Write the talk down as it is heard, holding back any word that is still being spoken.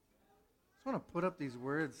just want to put up these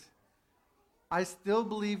words. I still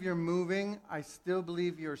believe you're moving. I still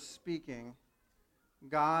believe you're speaking.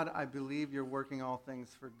 God, I believe you're working all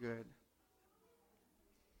things for good.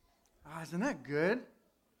 Isn't that good?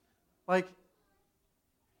 Like,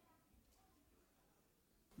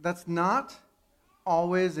 that's not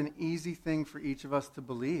always an easy thing for each of us to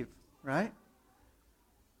believe, right?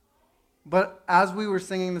 But as we were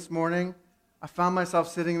singing this morning, I found myself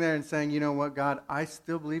sitting there and saying, you know what, God, I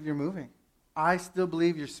still believe you're moving. I still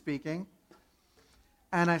believe you're speaking.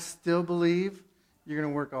 And I still believe you're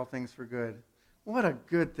going to work all things for good. What a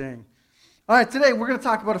good thing. All right, today we're going to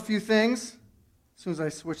talk about a few things. As soon as I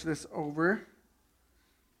switch this over.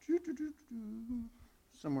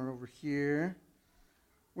 Somewhere over here.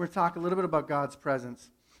 We're going to talk a little bit about God's presence.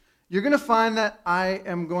 You're going to find that I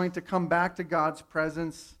am going to come back to God's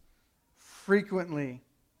presence frequently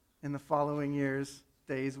in the following years,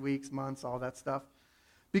 days, weeks, months, all that stuff.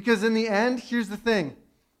 Because in the end, here's the thing.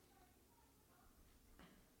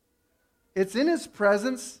 It's in His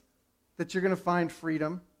presence that you're going to find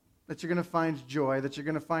freedom, that you're going to find joy, that you're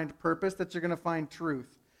going to find purpose, that you're going to find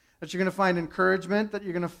truth, that you're going to find encouragement, that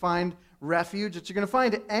you're going to find refuge, that you're going to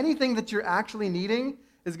find anything that you're actually needing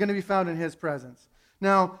is going to be found in His presence.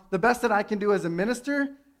 Now, the best that I can do as a minister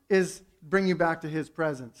is bring you back to His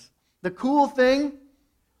presence. The cool thing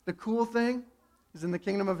is in the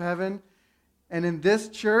kingdom of heaven, and in this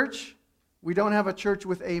church, we don't have a church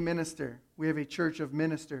with a minister. We have a church of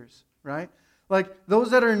ministers, right? Like those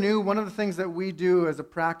that are new, one of the things that we do as a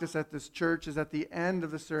practice at this church is at the end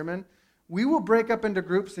of the sermon, we will break up into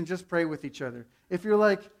groups and just pray with each other. If you're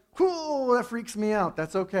like, whoo, that freaks me out,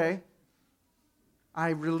 that's okay.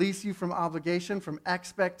 I release you from obligation, from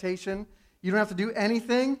expectation. You don't have to do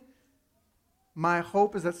anything. My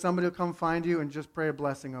hope is that somebody will come find you and just pray a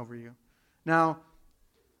blessing over you. Now,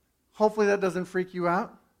 hopefully that doesn't freak you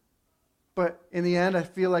out. But in the end, I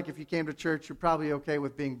feel like if you came to church, you're probably okay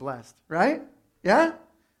with being blessed, right? Yeah?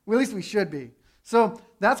 Well, at least we should be. So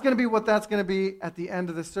that's going to be what that's going to be at the end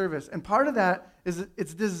of the service. And part of that is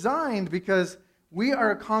it's designed because we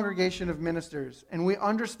are a congregation of ministers. And we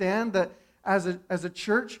understand that as a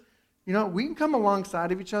church, you know, we can come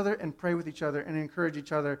alongside of each other and pray with each other and encourage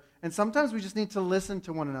each other. And sometimes we just need to listen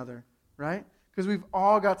to one another, right? Because we've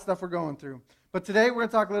all got stuff we're going through. But today we're going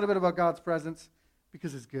to talk a little bit about God's presence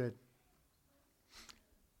because it's good.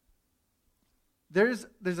 There's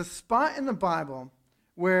a spot in the Bible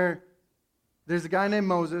where there's a guy named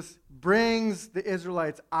Moses brings the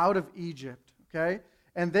Israelites out of Egypt, okay?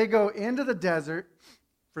 And they go into the desert.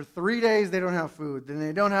 For 3 days, they don't have food. Then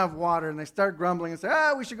they don't have water, and they start grumbling and say,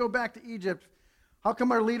 we should go back to Egypt. How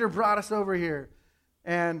come our leader brought us over here?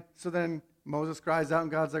 And so then Moses cries out,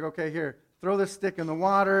 and God's like, okay, here, throw this stick in the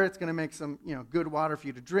water. It's going to make some, good water for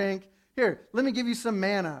you to drink. Here, let me give you some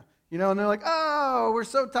manna. And they're like, oh, we're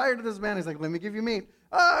so tired of this manna. He's like, let me give you meat.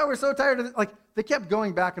 Oh, we're so tired of it. Like, they kept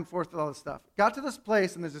going back and forth with all this stuff. Got to this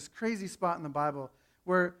place, and there's this crazy spot in the Bible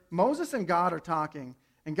where Moses and God are talking,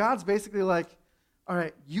 and God's basically like, all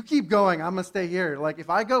right, you keep going. I'm going to stay here. Like, if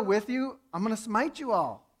I go with you, I'm going to smite you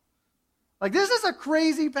all. Like, this is a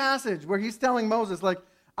crazy passage where he's telling Moses, like,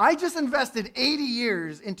 I just invested 80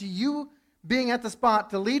 years into you being at the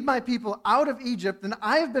spot to lead my people out of Egypt, and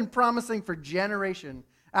I have been promising for generation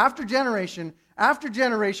after generation after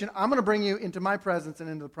generation, I'm going to bring you into my presence and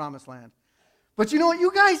into the promised land. But you know what? You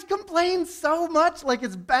guys complain so much, like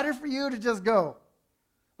it's better for you to just go.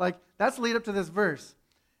 Like, that's lead up to this verse.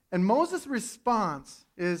 And Moses' response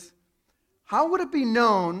is, how would it be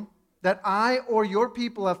known that I or your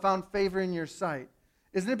people have found favor in your sight?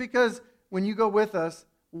 Isn't it because when you go with us,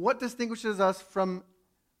 what distinguishes us from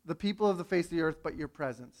the people of the face of the earth but your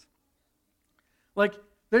presence? Like,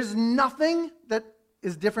 there's nothing that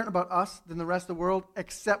is different about us than the rest of the world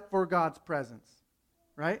except for God's presence,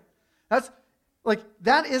 right?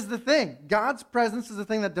 That is the thing. God's presence is the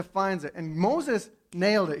thing that defines it. And Moses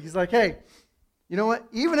nailed it. He's like, hey, you know what?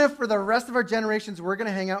 Even if for the rest of our generations we're going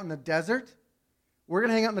to hang out in the desert, we're going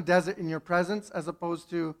to hang out in the desert in your presence as opposed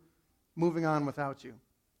to moving on without you,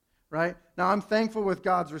 right? Now, I'm thankful with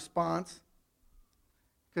God's response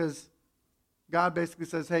because God basically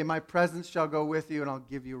says, hey, my presence shall go with you and I'll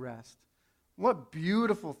give you rest. What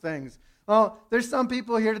beautiful things. Well, there's some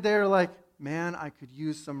people here today who are like, man, I could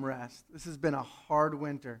use some rest. This has been a hard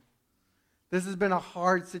winter. This has been a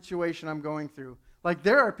hard situation I'm going through. Like,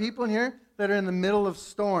 there are people in here that are in the middle of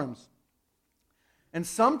storms. And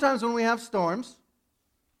sometimes when we have storms,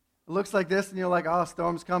 it looks like this, and you're like, oh,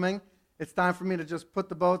 storm's coming. It's time for me to just put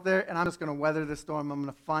the boat there, and I'm just going to weather this storm. I'm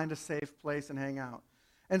going to find a safe place and hang out.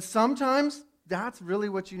 And sometimes that's really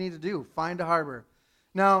what you need to do, find a harbor.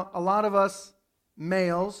 Now, a lot of us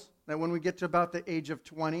males, that when we get to about the age of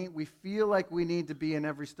 20, we feel like we need to be in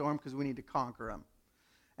every storm because we need to conquer them.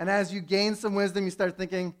 And as you gain some wisdom, you start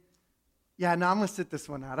thinking, yeah, no, I'm going to sit this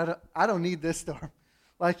one out. I don't need this storm.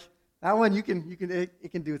 Like, that one, it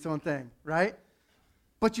can do its own thing, right?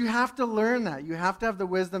 But you have to learn that. You have to have the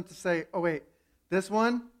wisdom to say, oh, wait, this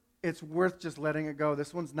one, it's worth just letting it go.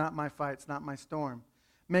 This one's not my fight. It's not my storm.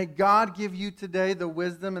 May God give you today the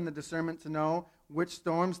wisdom and the discernment to know which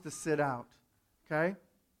storms to sit out, okay?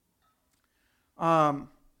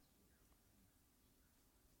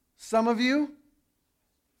 Some of you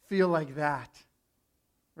feel like that,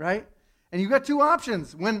 right? And you've got two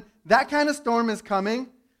options. When that kind of storm is coming,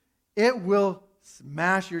 it will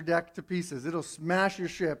smash your deck to pieces. It'll smash your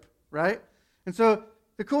ship, right? And so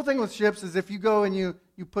the cool thing with ships is if you go and you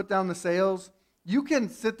put down the sails, you can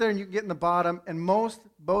sit there and you can get in the bottom, and most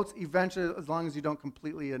boats eventually, as long as you don't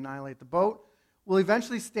completely annihilate the boat, will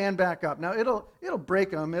eventually stand back up. Now, it'll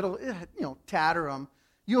break them. It'll tatter them.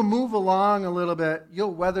 You'll move along a little bit.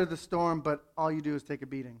 You'll weather the storm, but all you do is take a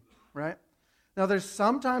beating, right? Now, there's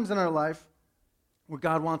some times in our life where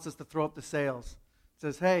God wants us to throw up the sails. It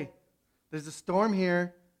says, hey, there's a storm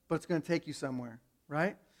here, but it's going to take you somewhere,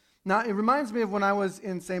 right? Now, it reminds me of when I was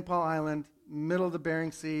in St. Paul Island, middle of the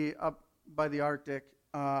Bering Sea, up by the Arctic.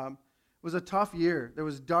 It was a tough year. There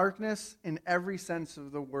was darkness in every sense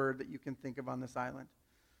of the word that you can think of on this island.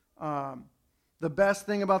 The best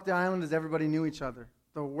thing about the island is everybody knew each other.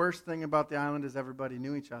 The worst thing about the island is everybody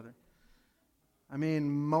knew each other. I mean,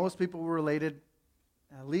 most people were related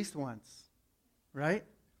at least once, right?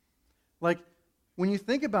 Like, when you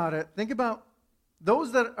think about it, think about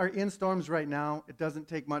those that are in storms right now. It doesn't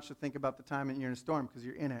take much to think about the time that you're in a storm because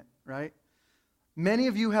you're in it, right? Many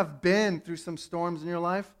of you have been through some storms in your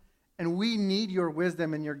life, and we need your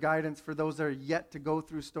wisdom and your guidance for those that are yet to go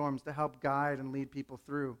through storms to help guide and lead people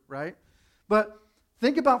through, right? But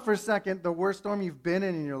think about for a second the worst storm you've been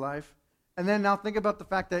in your life, and then now think about the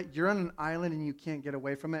fact that you're on an island and you can't get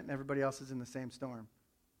away from it, and everybody else is in the same storm.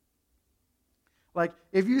 Like,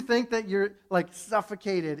 if you think that you're, like,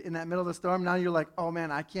 suffocated in that middle of the storm, now you're like, oh,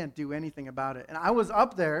 man, I can't do anything about it. And I was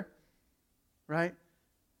up there, right?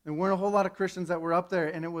 There weren't a whole lot of Christians that were up there,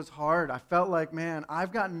 and it was hard. I felt like, man,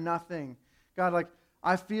 I've got nothing. God, like,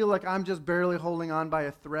 I feel like I'm just barely holding on by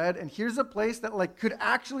a thread, and here's a place that, like, could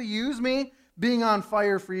actually use me being on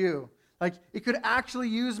fire for you. Like, it could actually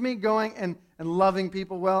use me going and loving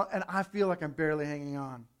people well, and I feel like I'm barely hanging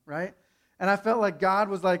on, right? And I felt like God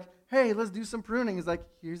was like, hey, let's do some pruning. He's like,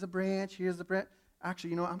 here's a branch, here's a branch.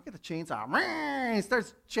 Actually, I'm going to chainsaw. And he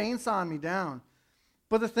starts chainsawing me down.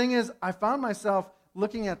 But the thing is, I found myself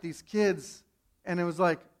looking at these kids, and it was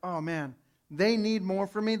like, oh, man, they need more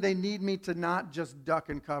from me. They need me to not just duck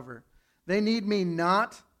and cover. They need me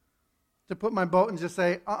not to put my boat and just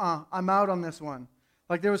say, I'm out on this one.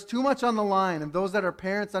 Like, there was too much on the line. And those that are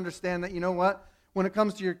parents understand that, you know what? When it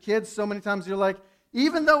comes to your kids, so many times you're like,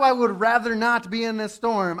 even though I would rather not be in this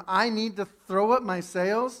storm, I need to throw up my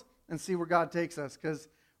sails and see where God takes us. Because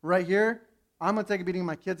right here, I'm going to take a beating,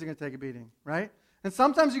 my kids are going to take a beating, right? And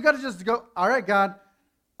sometimes you got to just go, all right, God,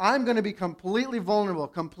 I'm going to be completely vulnerable,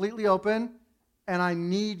 completely open, and I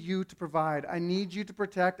need you to provide. I need you to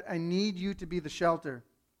protect. I need you to be the shelter.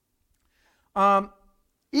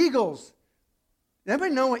 Eagles.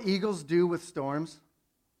 Anybody know what eagles do with storms?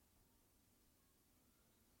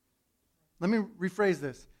 Let me rephrase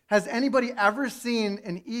this. Has anybody ever seen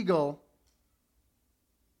an eagle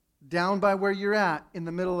down by where you're at in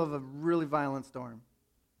the middle of a really violent storm?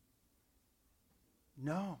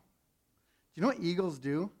 No. Do you know what eagles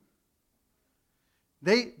do?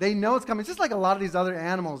 They know it's coming. It's just like a lot of these other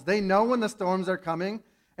animals. They know when the storms are coming,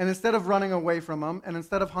 and instead of running away from them, and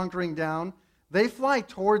instead of hunkering down, they fly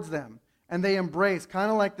towards them, and they embrace, kind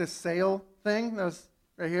of like this sail thing that's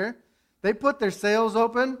right here. They put their sails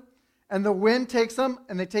open, and the wind takes them,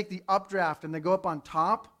 and they take the updraft, and they go up on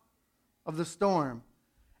top of the storm.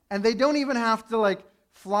 And they don't even have to, like,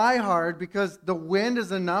 fly hard because the wind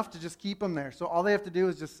is enough to just keep them there. So all they have to do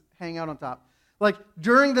is just hang out on top. Like,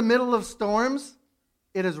 during the middle of storms,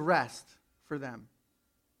 it is rest for them.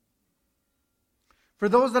 For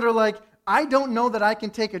those that are like, I don't know that I can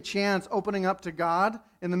take a chance opening up to God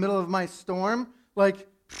in the middle of my storm, like,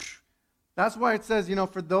 that's why it says,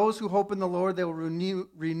 for those who hope in the Lord, they will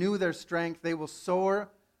renew their strength. They will soar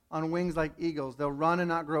on wings like eagles. They'll run and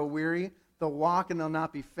not grow weary. They'll walk and they'll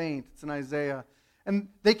not be faint. It's in Isaiah. And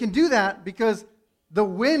they can do that because the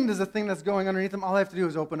wind is a thing that's going underneath them. All I have to do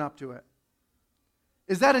is open up to it.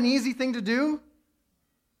 Is that an easy thing to do?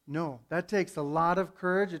 No. That takes a lot of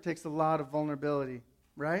courage. It takes a lot of vulnerability,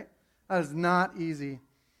 right? That is not easy.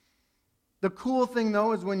 The cool thing,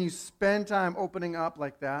 though, is when you spend time opening up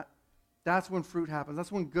like that, That's when fruit happens.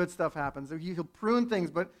 That's when good stuff happens. He'll prune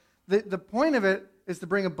things, but the point of it is to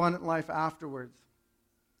bring abundant life afterwards.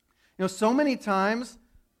 You know, so many times,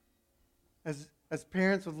 as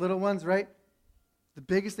parents with little ones, right, the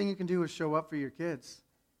biggest thing you can do is show up for your kids,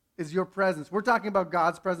 is your presence. We're talking about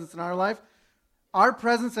God's presence in our life. Our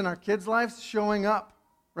presence in our kids' lives, showing up,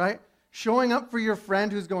 right? Showing up for your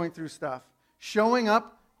friend who's going through stuff. Showing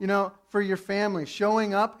up, you know, for your family.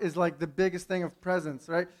 Showing up is like the biggest thing of presence,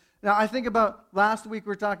 right? Now, I think about last week we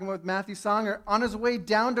were talking about Matthew Songer. On his way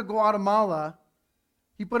down to Guatemala,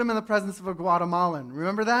 he put him in the presence of a Guatemalan.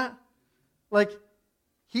 Remember that? Like,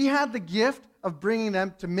 he had the gift of bringing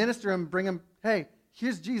them to minister and bring them, hey,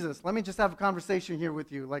 here's Jesus. Let me just have a conversation here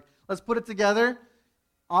with you. Like, let's put it together.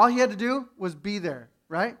 All he had to do was be there,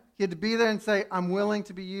 right? He had to be there and say, I'm willing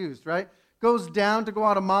to be used, right? Goes down to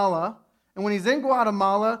Guatemala, and when he's in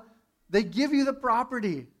Guatemala, they give you the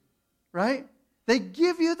property, right? They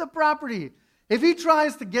give you the property. If he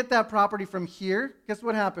tries to get that property from here, guess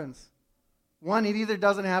what happens? One, it either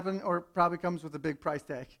doesn't happen or probably comes with a big price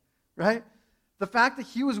tag, right? The fact that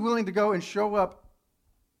he was willing to go and show up,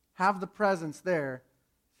 have the presence there,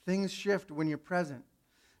 things shift when you're present.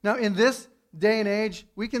 Now, in this day and age,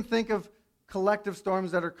 we can think of collective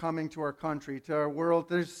storms that are coming to our country, to our world.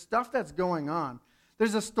 There's stuff that's going on.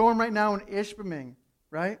 There's a storm right now in Ishpeming,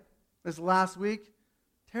 right? This last week.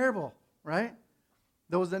 Terrible, right?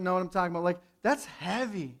 Those that know what I'm talking about, like, that's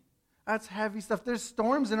heavy. That's heavy stuff. There's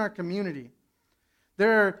storms in our community.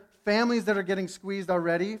 There are families that are getting squeezed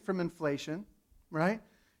already from inflation, right?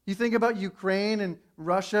 You think about Ukraine and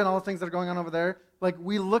Russia and all the things that are going on over there. Like,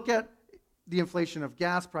 we look at the inflation of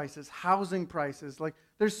gas prices, housing prices. Like,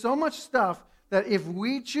 there's so much stuff that if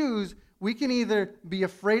we choose, we can either be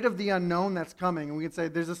afraid of the unknown that's coming, and we can say,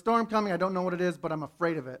 there's a storm coming, I don't know what it is, but I'm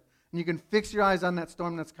afraid of it. And you can fix your eyes on that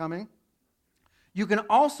storm that's coming. You can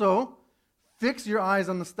also fix your eyes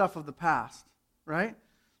on the stuff of the past, right?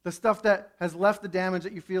 The stuff that has left the damage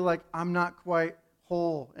that you feel like, I'm not quite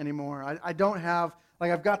whole anymore. I don't have,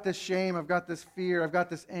 like, I've got this shame, I've got this fear, I've got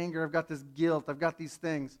this anger, I've got this guilt, I've got these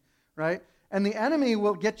things, right? And the enemy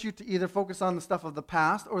will get you to either focus on the stuff of the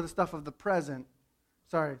past or the stuff of the present.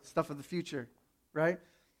 Stuff of the future, right?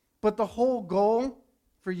 But the whole goal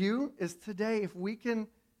for you is today, if we can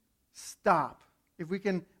stop, if we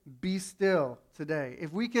can be still today,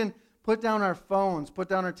 if we can put down our phones, put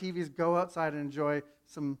down our TVs, go outside and enjoy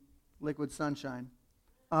some liquid sunshine.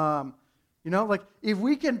 Like, if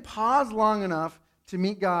we can pause long enough to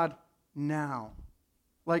meet God now,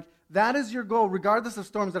 like, that is your goal, regardless of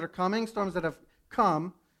storms that are coming, storms that have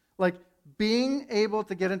come, like, being able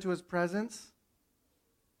to get into his presence,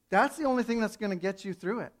 that's the only thing that's going to get you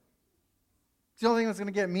through it. It's the only thing that's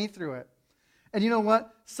going to get me through it. And you know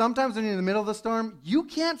what? Sometimes when you're in the middle of the storm, you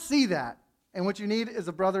can't see that. And what you need is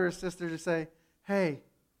a brother or sister to say, hey,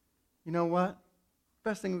 you know what?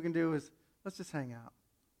 Best thing we can do is let's just hang out.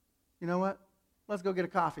 You know what? Let's go get a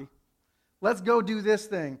coffee. Let's go do this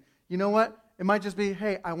thing. You know what? It might just be,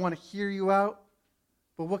 hey, I want to hear you out,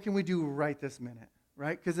 but what can we do right this minute,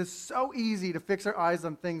 right? Because it's so easy to fix our eyes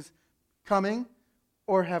on things coming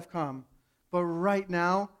or have come. But right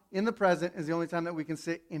now, in the present, is the only time that we can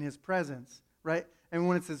sit in his presence, right? And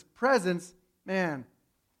when it's his presence, man,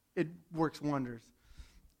 it works wonders.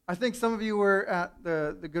 I think some of you were at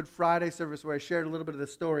the Good Friday service where I shared a little bit of the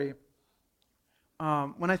story.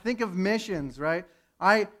 When I think of missions, right,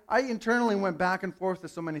 I internally went back and forth to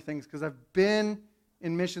so many things because I've been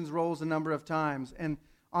in missions roles a number of times. And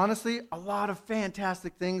honestly, a lot of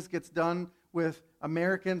fantastic things gets done with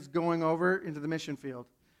Americans going over into the mission field.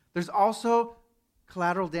 There's also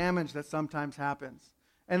collateral damage that sometimes happens.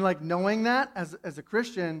 And like knowing that as a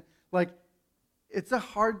Christian, like it's a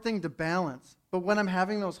hard thing to balance. But when I'm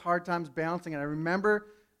having those hard times balancing it, I remember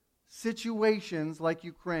situations like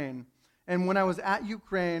Ukraine. And when I was at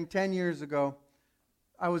Ukraine 10 years ago,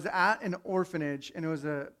 I was at an orphanage, and it was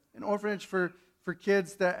an orphanage for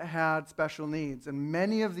kids that had special needs. And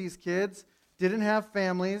many of these kids didn't have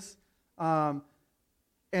families and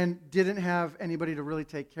didn't have anybody to really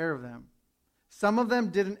take care of them. Some of them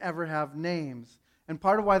didn't ever have names. And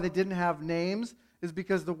part of why they didn't have names is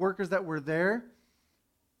because the workers that were there,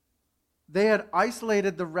 they had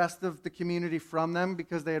isolated the rest of the community from them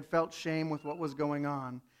because they had felt shame with what was going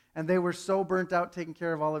on. And they were so burnt out taking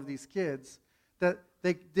care of all of these kids that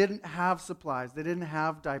they didn't have supplies. They didn't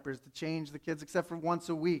have diapers to change the kids except for once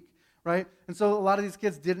a week, right? And so a lot of these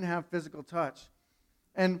kids didn't have physical touch.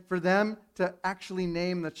 And for them to actually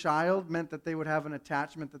name the child meant that they would have an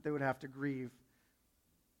attachment that they would have to grieve.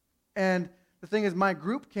 And the thing is, my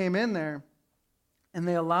group came in there, and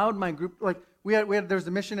they allowed my group, like, there was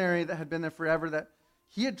a missionary that had been there forever that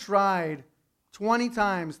he had tried 20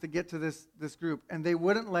 times to get to this group, and they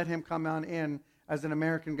wouldn't let him come on in as an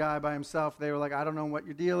American guy by himself. They were like, I don't know what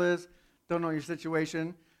your deal is, don't know your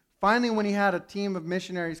situation. Finally, when he had a team of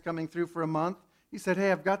missionaries coming through for a month, he said,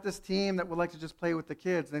 hey, I've got this team that would like to just play with the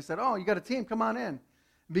kids. And they said, oh, you got a team, come on in.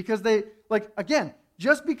 Because they, again,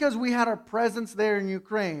 just because we had our presence there in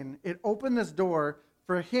Ukraine, it opened this door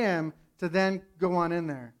for him to then go on in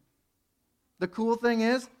there. The cool thing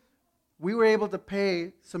is, we were able to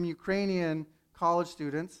pay some Ukrainian college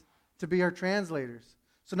students to be our translators.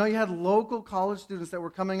 So now you had local college students that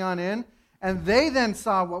were coming on in, and they then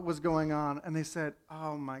saw what was going on, and they said,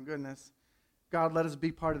 oh my goodness, God, let us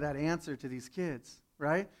be part of that answer to these kids,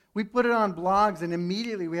 right? We put it on blogs, and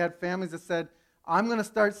immediately we had families that said, I'm going to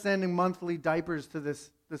start sending monthly diapers to this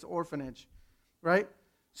orphanage, right?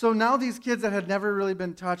 So now these kids that had never really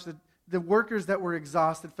been touched, the workers that were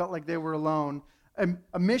exhausted felt like they were alone,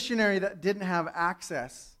 a missionary that didn't have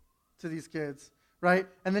access to these kids, right?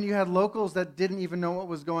 And then you had locals that didn't even know what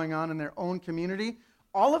was going on in their own community.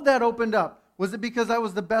 All of that opened up. Was it because I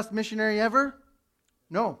was the best missionary ever?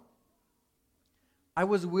 No. I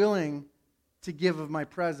was willing to give of my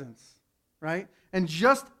presence, right? And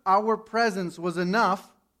just our presence was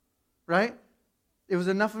enough, right? It was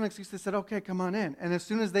enough of an excuse. They said, okay, come on in. And as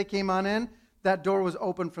soon as they came on in, that door was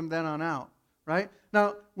open from then on out, right?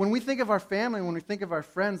 Now, when we think of our family, when we think of our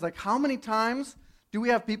friends, like how many times do we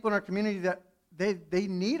have people in our community that they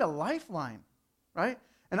need a lifeline, right?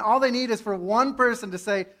 And all they need is for one person to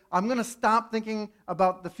say, I'm going to stop thinking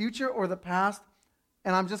about the future or the past,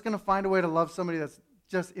 and I'm just going to find a way to love somebody that's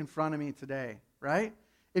just in front of me today, right?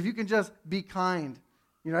 If you can just be kind,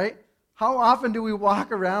 right? How often do we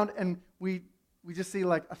walk around and we just see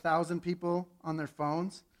like 1,000 people on their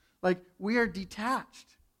phones? Like, we are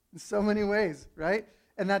detached in so many ways, right?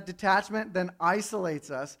 And that detachment then isolates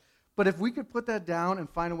us. But if we could put that down and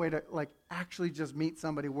find a way to like actually just meet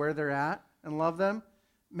somebody where they're at and love them,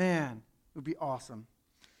 man, it would be awesome.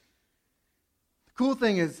 The cool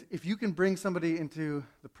thing is, if you can bring somebody into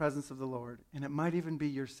the presence of the Lord, and it might even be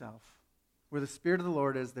yourself, where the Spirit of the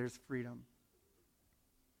Lord is, there's freedom.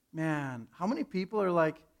 Man, how many people are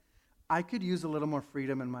like, I could use a little more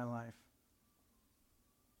freedom in my life?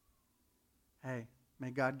 Hey,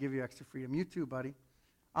 may God give you extra freedom. You too, buddy.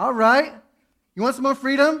 All right. You want some more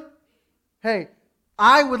freedom? Hey,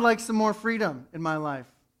 I would like some more freedom in my life.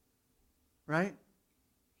 Right?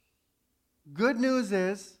 Good news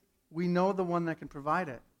is we know the one that can provide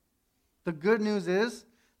it. The good news is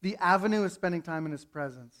the avenue is spending time in His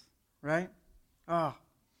presence. Right? Oh.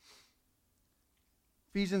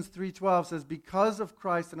 Ephesians 3:12 says, because of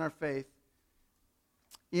Christ and our faith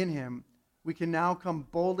in Him, we can now come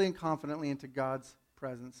boldly and confidently into God's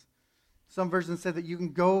presence. Some versions say that you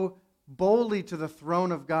can go boldly to the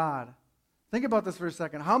throne of God. Think about this for a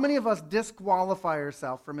second. How many of us disqualify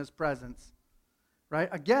ourselves from His presence? Right?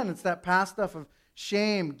 Again, it's that past stuff of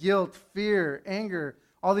shame, guilt, fear, anger,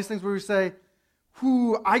 all these things where we say,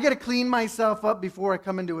 I got to clean myself up before I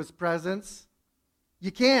come into His presence.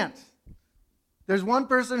 You can't. There's one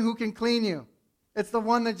person who can clean you. It's the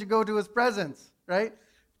one that you go to His presence, right?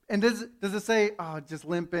 And does it say, just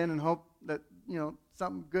limp in and hope that,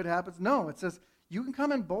 something good happens? No, it says, you can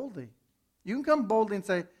come in boldly. You can come boldly and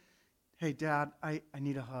say, hey, Dad, I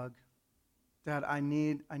need a hug. Dad, I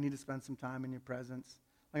need to spend some time in your presence.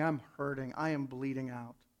 Like, I'm hurting. I am bleeding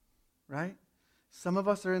out, right? Some of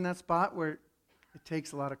us are in that spot where it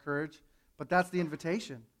takes a lot of courage, but that's the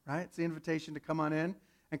invitation, right? It's the invitation to come on in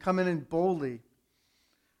and come in boldly.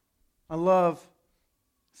 I love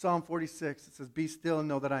Psalm 46. It says, be still and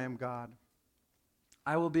know that I am God.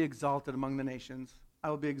 I will be exalted among the nations. I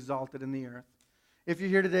will be exalted in the earth. If you're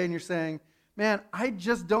here today and you're saying, man, I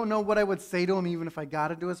just don't know what I would say to Him even if I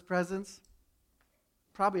got into His presence,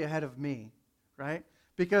 probably ahead of me, right?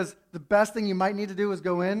 Because the best thing you might need to do is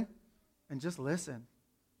go in and just listen,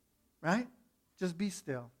 right? Just be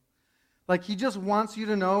still. Like, He just wants you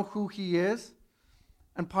to know who He is.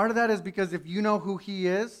 And part of that is because if you know who He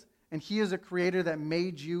is, and He is a creator that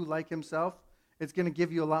made you like Himself, it's going to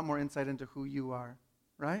give you a lot more insight into who you are,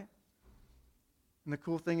 right? And the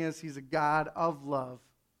cool thing is He's a God of love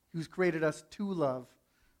who's created us to love,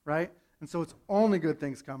 right? And so it's only good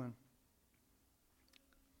things coming.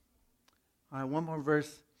 All right, one more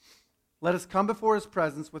verse. Let us come before His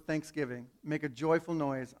presence with thanksgiving. Make a joyful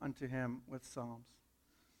noise unto Him with psalms.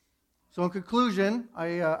 So in conclusion,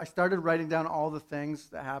 I started writing down all the things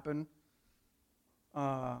that happen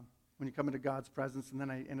when you come into God's presence, and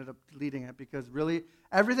then I ended up deleting it because really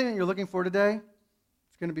everything that you're looking for today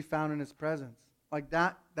is going to be found in His presence. Like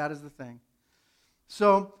that is the thing.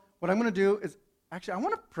 So what I'm going to do is Actually, I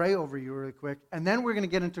want to pray over you really quick, and then we're going to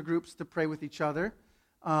get into groups to pray with each other.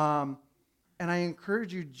 And I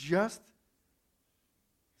encourage you, just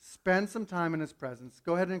spend some time in his presence.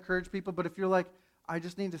 Go ahead and encourage people, but if you're like, I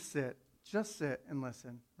just need to sit, just sit and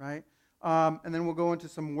listen, right? And then we'll go into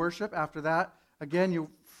some worship after that. Again, you're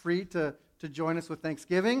free to join us with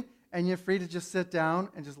Thanksgiving, and you're free to just sit down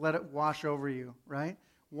and just let it wash over you, right?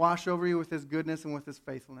 Wash over you with his goodness and with his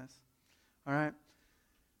faithfulness. All right?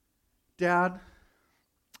 Dad,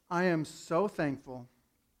 I am so thankful.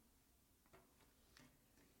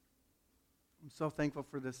 I'm so thankful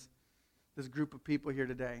for this group of people here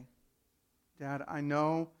today. Dad, I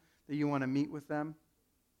know that you want to meet with them.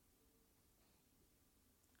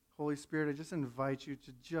 Holy Spirit, I just invite you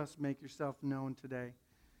to just make yourself known today.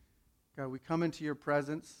 God, we come into your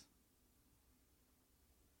presence,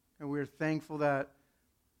 and we're thankful that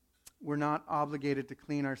we're not obligated to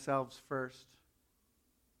clean ourselves first.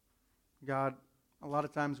 God, a lot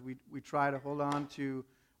of times we try to hold on to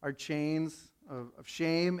our chains of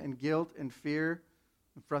shame and guilt and fear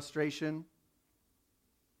and frustration.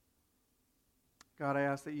 God, I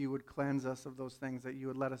ask that you would cleanse us of those things, that you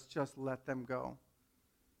would let us just let them go.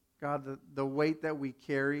 God, the weight that we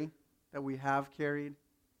carry, that we have carried,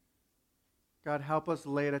 God, help us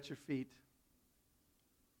lay it at your feet.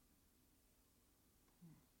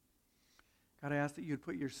 God, I ask that you'd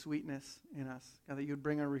put your sweetness in us. God, that you'd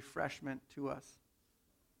bring a refreshment to us.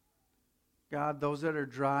 God, those that are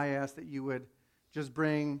dry, I ask that you would just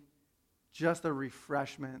bring just a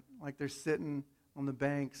refreshment, like they're sitting on the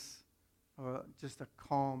banks of just a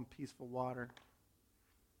calm, peaceful water.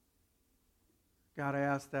 God, I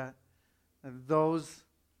ask that those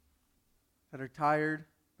that are tired,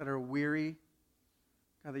 that are weary,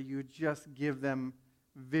 God, that you would just give them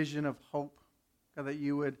vision of hope. God, that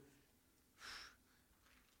you would,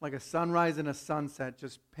 like a sunrise and a sunset,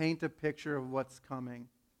 just paint a picture of what's coming.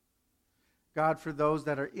 God, for those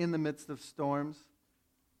that are in the midst of storms,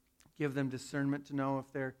 give them discernment to know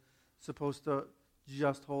if they're supposed to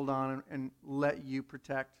just hold on and let you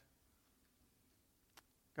protect.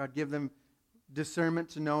 God, give them discernment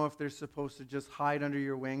to know if they're supposed to just hide under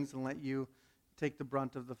your wings and let you take the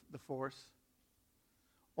brunt of the force.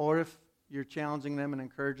 Or if you're challenging them and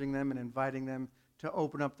encouraging them and inviting them to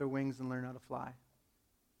open up their wings and learn how to fly.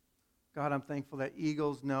 God, I'm thankful that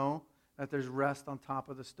eagles know that there's rest on top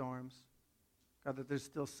of the storms. God, that there's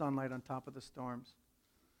still sunlight on top of the storms.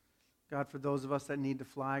 God, for those of us that need to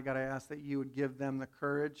fly, God, I ask that you would give them the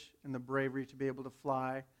courage and the bravery to be able to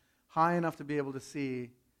fly high enough to be able to see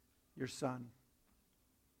your Son.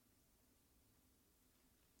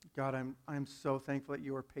 God, I'm so thankful that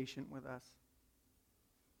you are patient with us.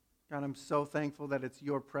 God, I'm so thankful that it's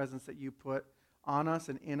your presence that you put on us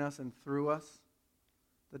and in us and through us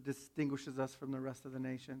that distinguishes us from the rest of the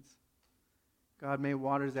nations. God, may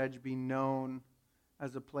Water's Edge be known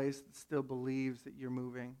as a place that still believes that you're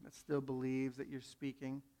moving, that still believes that you're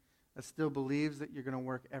speaking, that still believes that you're going to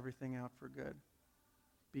work everything out for good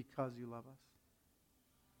because you love us.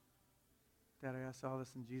 Dad, I ask all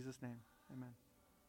this in Jesus' name. Amen.